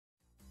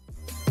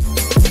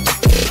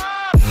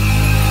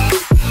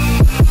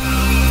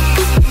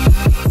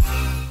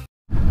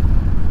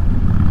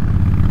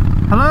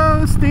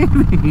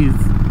Stevy's.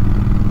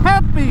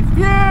 Happy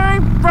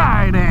Fury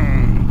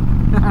Friday.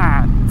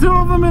 2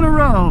 of them in a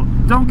row.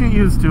 Don't get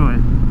used to it.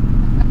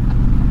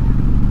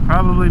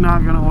 Probably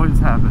not going to always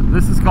happen.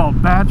 This is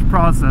called batch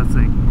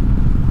processing.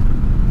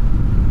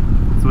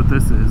 That's what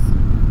this is.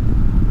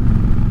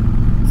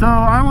 So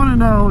I want to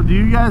know, do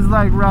you guys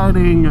like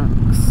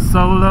riding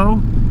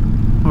solo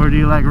or do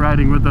you like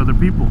riding with other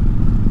people?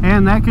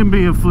 And that can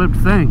be a flipped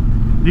thing.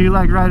 Do you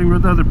like riding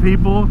with other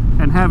people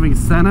and having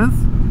cenas?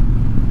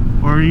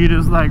 Or are you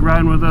just like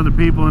riding with other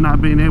people and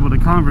not being able to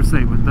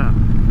conversate with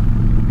them?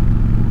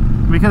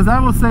 Because I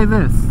will say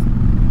this,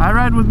 I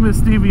ride with Miss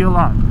Stevy a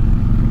lot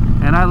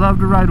and I love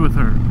to ride with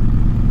her,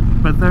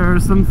 but there are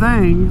some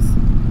things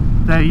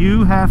that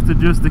you have to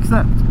just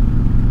accept.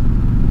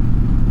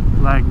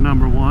 Like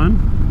number one,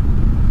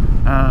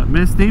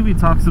 Miss Stevy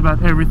talks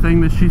about everything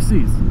that she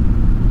sees.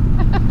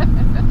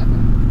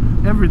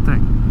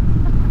 Everything.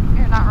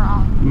 You're not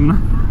wrong.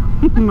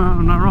 No,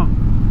 I'm not wrong.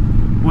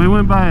 We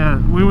went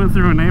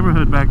through a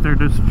neighborhood back there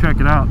just to check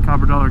it out,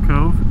 Copper Dollar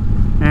Cove,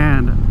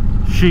 and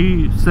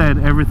she said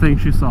everything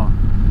she saw.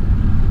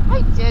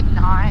 I did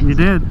not. You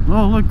did?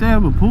 Oh, look, they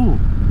have a pool.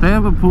 They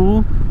have a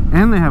pool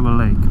and they have a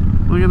lake.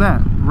 Look at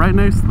that. Right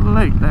next to the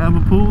lake. They have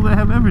a pool, they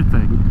have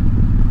everything.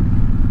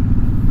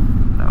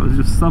 That was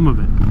just some of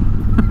it.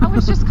 That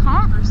was just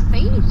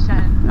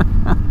conversation.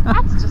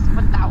 That's just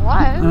what that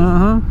was.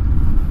 Uh-huh.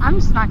 I'm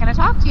just not going to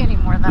talk to you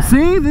anymore then.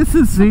 See, this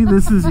is,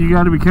 you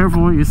got to be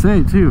careful what you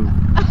say too.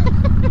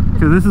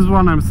 Because this is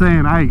what I'm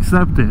saying, I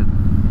accept it.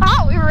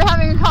 Thought we were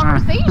having a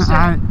conversation.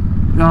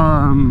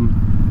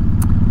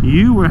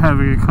 You were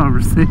having a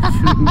conversation,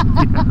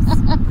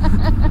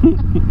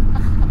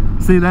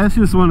 yes. See, that's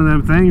just one of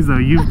them things though.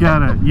 You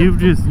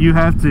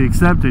have to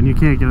accept it and you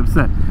can't get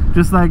upset.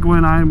 Just like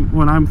when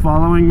I'm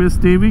following Miss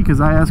Stevy, because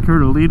I ask her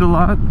to lead a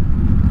lot,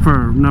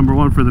 for number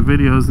one, for the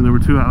videos, and number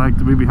two, I like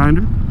to be behind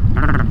her.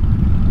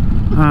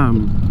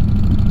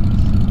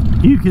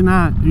 You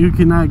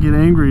cannot get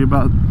angry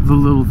about the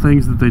little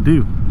things that they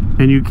do,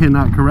 and you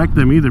cannot correct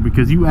them either,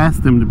 because you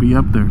asked them to be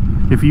up there.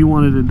 If you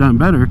wanted it done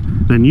better,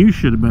 then you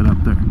should have been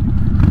up there.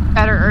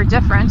 Better or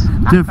different?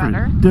 Not different,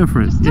 better.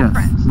 different, Just yes.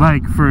 different.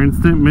 Like for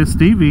instance, Miss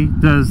Stevy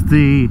does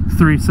the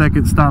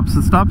 3-second stops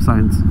and stop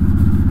signs.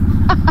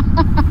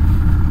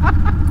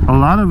 A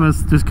lot of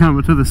us just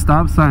come to the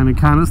stop sign and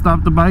kind of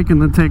stop the bike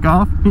and then take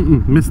off.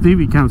 Miss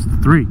Stevy counts to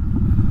 3.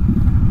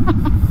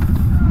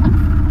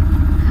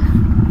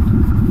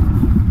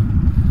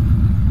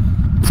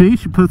 See,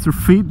 she puts her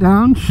feet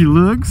down, she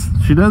looks,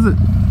 she does it.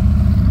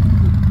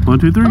 1,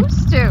 2, 3.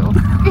 Supposed to.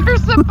 You're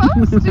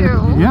supposed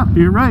to. Yeah,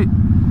 you're right.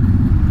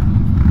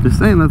 Just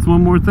saying, that's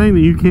one more thing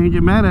that you can't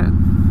get mad at.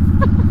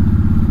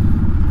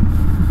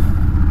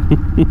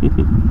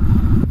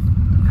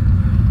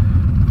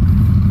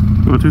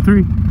 1, 2,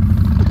 3.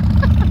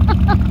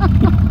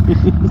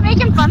 It's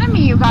making fun of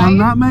me, you guys. I'm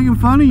not making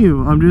fun of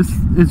you.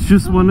 It's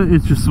just one of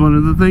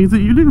the things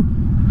that you do.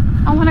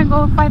 I want to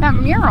go by that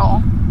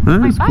mural. That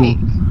my is bike.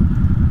 cool.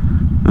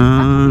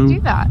 How can we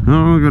do that? I don't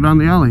know, go down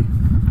the alley.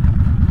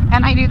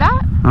 Can I do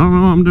that? I don't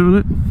know, I'm doing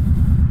it.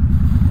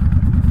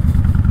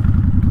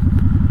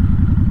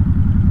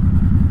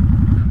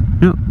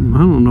 Yep, I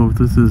don't know if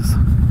this is...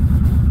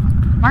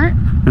 Smart?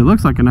 It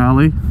looks like an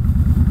alley. It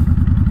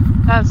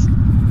does.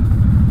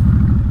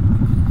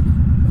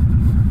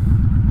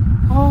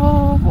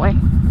 Oh boy.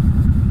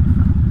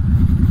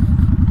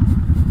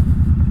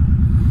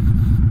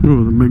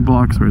 Oh, the big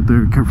blocks right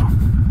there, careful.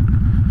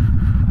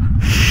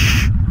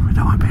 Shh, we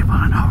don't want people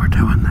to know we're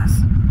doing this.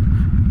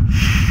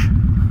 Shh.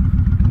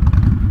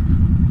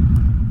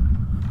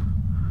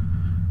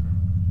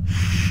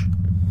 Shh.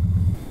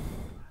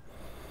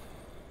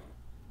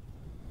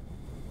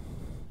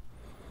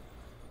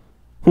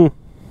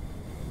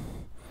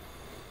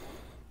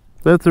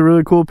 That's a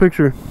really cool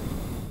picture.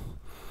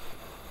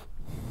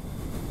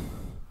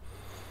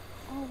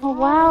 Oh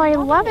wow, I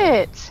love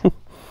it.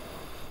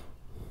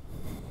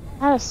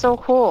 That is so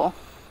cool.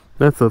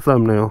 That's a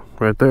thumbnail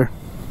right there.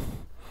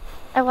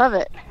 I love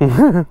it.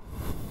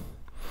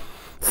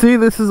 See,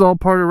 this is all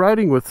part of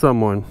riding with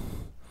someone.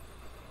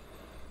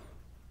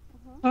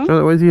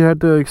 Otherwise you had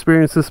to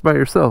experience this by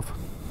yourself.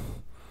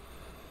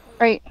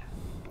 Right.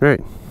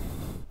 Right.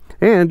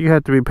 And you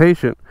have to be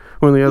patient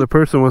when the other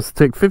person wants to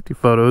take 50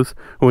 photos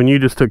when you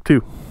just took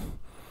 2.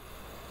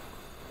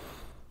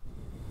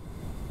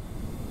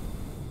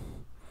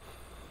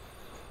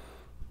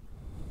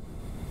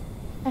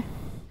 How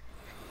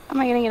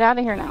am I gonna get out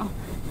of here now?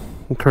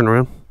 Turn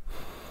around.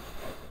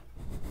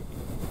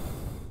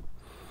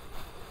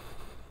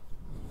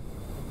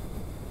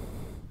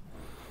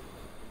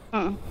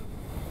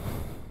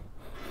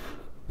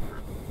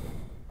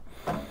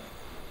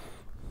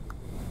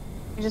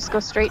 You just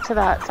go straight to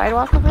that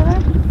sidewalk over there?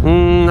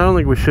 I don't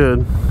think we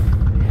should.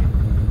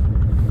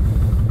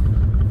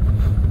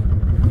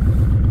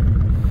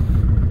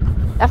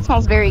 That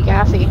smells very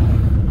gassy.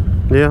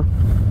 Yeah.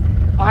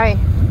 Why?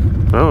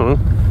 I don't know.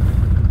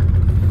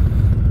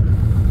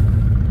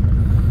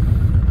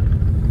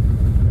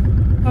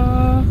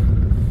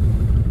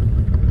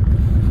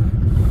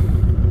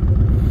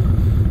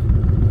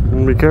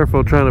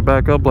 careful trying to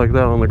back up like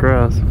that on the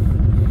grass.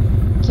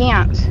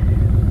 Can't.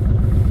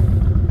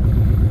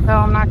 So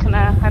I'm not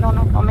gonna, I don't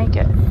know if I'll make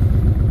it.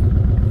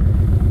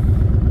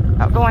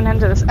 Not going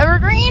into this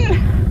evergreen.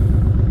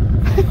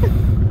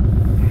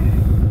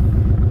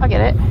 I'll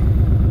get it.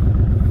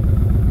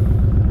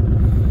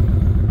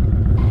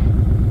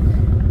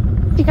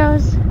 He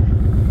goes.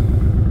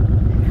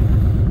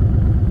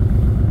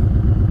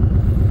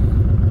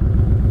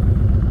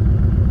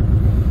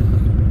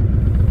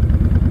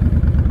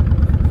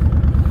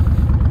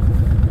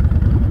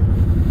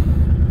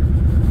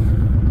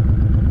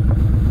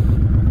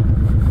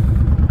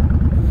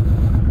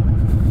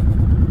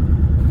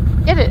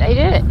 I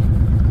did it.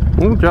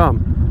 Good job.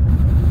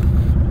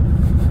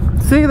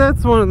 See,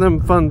 that's one of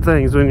them fun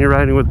things when you're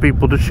riding with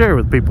people, to share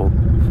with people.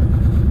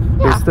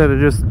 Yeah. Instead of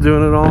just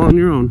doing it all on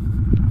your own.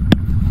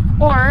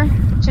 Or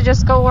to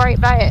just go right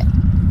by it.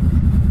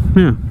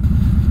 Yeah.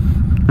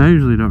 I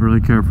usually don't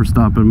really care for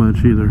stopping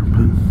much either.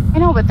 But I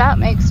know, but that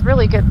makes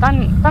really good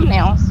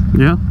thumbnails.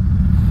 yeah.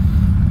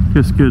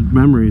 Just good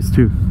memories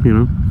too, you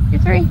know. 2,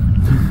 3.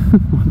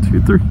 1,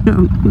 2, 3.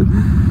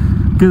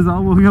 Because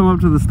we'll come up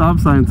to the stop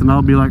signs and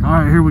I'll be like, all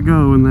right, here we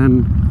go. And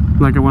then,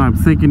 like, when I'm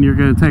thinking you're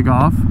going to take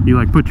off, you,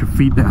 like, put your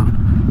feet down.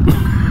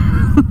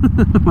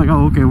 I'm like,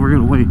 oh, okay, we're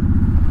going to wait.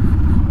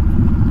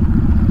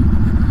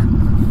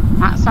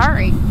 Not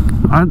sorry.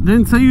 I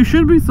didn't say you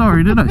should be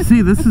sorry, did I?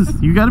 See, this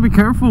is, you got to be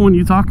careful when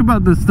you talk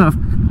about this stuff.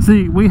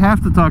 See, we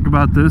have to talk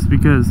about this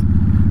because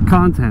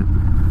content,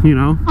 you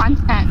know?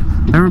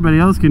 Content. Everybody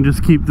else can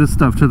just keep this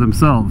stuff to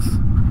themselves.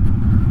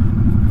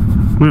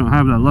 We don't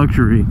have that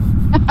luxury.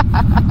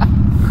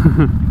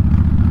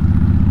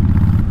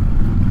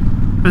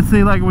 But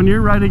see, like when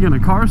you're riding in a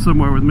car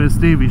somewhere with Miss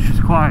Stevy, she's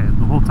quiet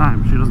the whole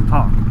time. She doesn't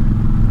talk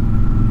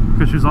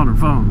because she's on her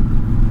phone.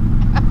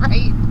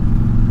 Right.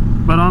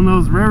 But on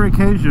those rare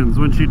occasions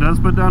when she does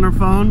put down her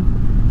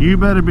phone, you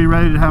better be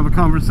ready to have a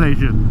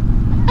conversation.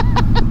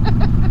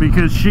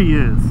 Because she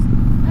is.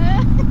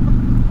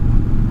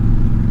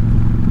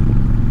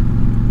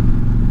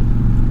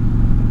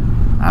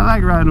 I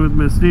like riding with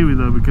Miss Stevy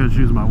though because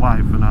she's my wife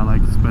and I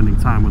like spending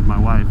time with my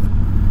wife.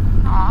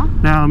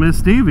 Aww. Now Miss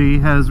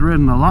Stevy has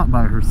ridden a lot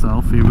by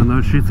herself, even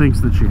though she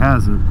thinks that she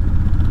hasn't.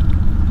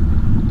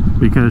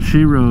 Because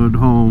she rode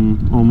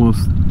home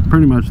almost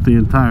pretty much the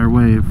entire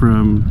way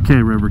from K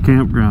River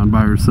Campground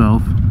by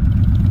herself.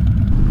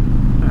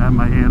 I have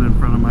my hand in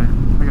front of my,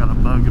 I got a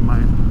bug in my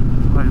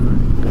visor.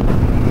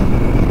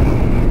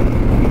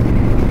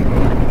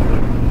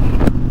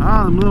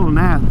 Ah, them little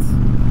gnats.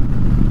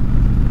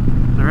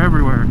 They're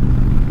everywhere.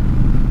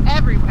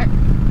 Everywhere.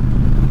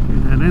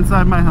 And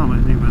inside my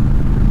helmet even.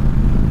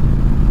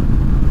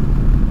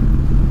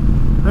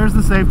 There's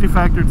the safety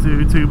factor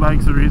too. 2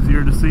 bikes are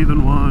easier to see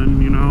than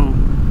 1, you know.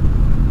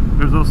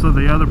 There's also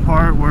the other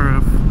part where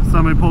if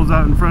somebody pulls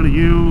out in front of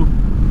you,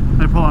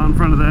 they pull out in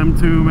front of them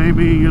too,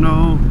 maybe, you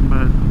know.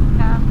 But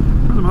Yeah.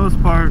 for the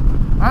most part,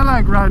 I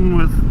like riding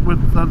with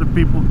other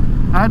people.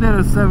 I did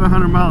a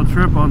 700-mile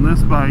trip on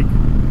this bike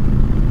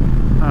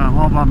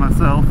all by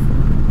myself.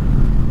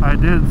 I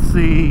did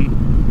see,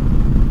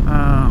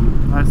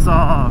 I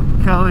saw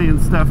Kelly and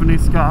Stephanie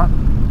Scott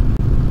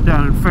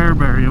down in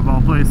Fairbury of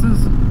all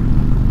places.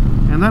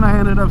 And then I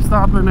ended up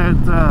stopping at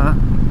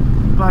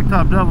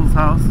Blacktop Devil's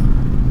house,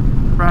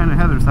 Brian and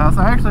Heather's house.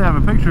 I actually have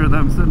a picture of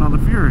them sitting on the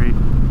Fury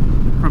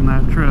from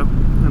that trip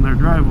in their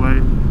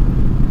driveway.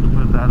 I'll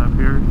put that up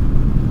here.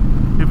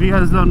 If you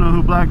guys don't know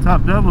who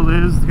Blacktop Devil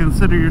is,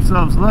 consider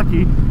yourselves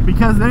lucky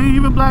because they ain't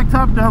even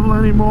Blacktop Devil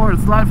anymore.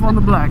 It's Life on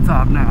the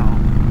Blacktop now.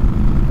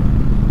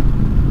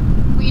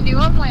 We knew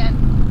him when.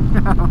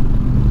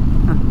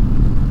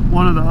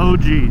 One of the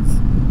OGs.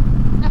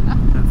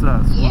 That's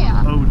us.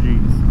 Yeah. One of the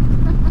OGs.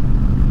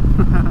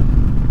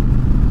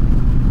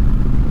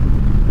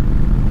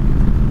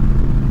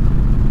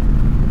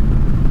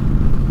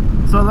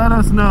 So let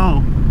us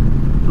know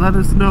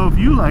if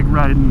you like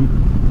riding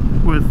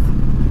with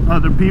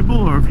other people,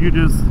 or if you're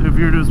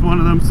just one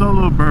of them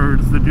solo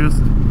birds that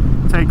just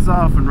takes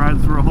off and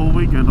rides for a whole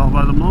weekend all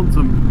by the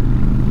lonesome.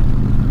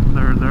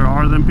 There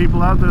are them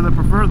people out there that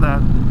prefer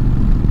that.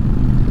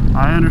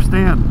 I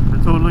understand. I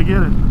totally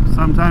get it.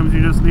 Sometimes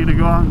you just need to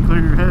go out and clear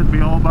your head, be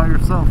all by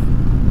yourself.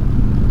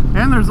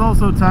 And there's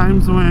also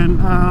times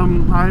when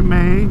I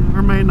may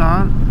or may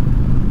not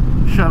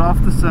shut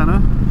off the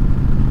Senna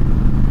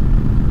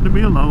to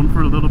be alone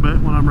for a little bit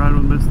when I'm riding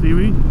with Miss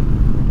Stevy.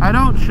 I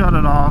don't shut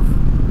it off.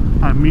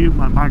 I mute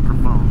my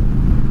microphone.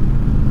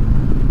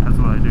 That's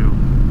what I do.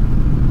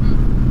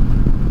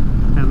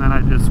 And then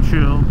I just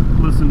chill,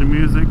 listen to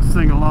music,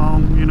 sing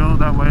along, you know,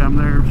 that way I'm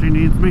there if she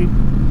needs me,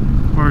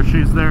 or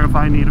she's there if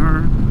I need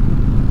her.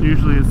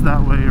 Usually it's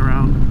that way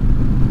around.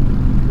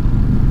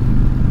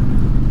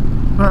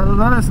 But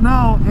let us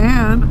know,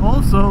 and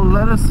also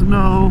let us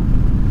know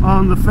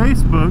on the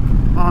Facebook,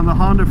 on the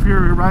Honda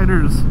Fury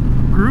Riders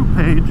group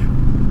page,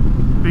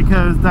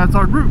 because that's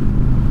our group.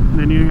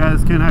 Then you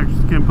guys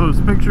can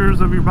post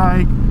pictures of your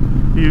bike,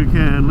 you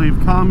can leave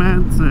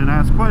comments and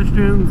ask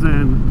questions,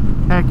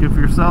 and heck, if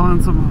you're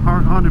selling some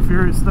Honda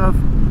Fury stuff,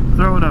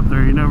 throw it up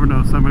there. You never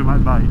know, somebody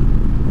might bite.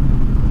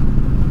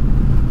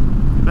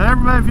 But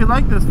everybody, if you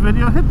like this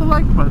video, hit the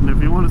like button.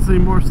 If you want to see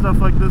more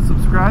stuff like this,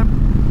 subscribe.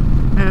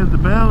 Hit the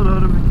bell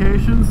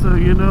notification so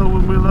you know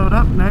when we load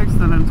up next.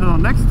 And until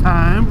next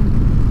time,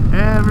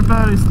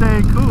 everybody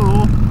stay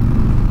cool.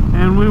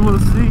 And we will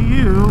see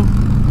you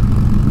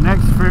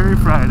next Fairy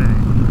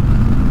Friday.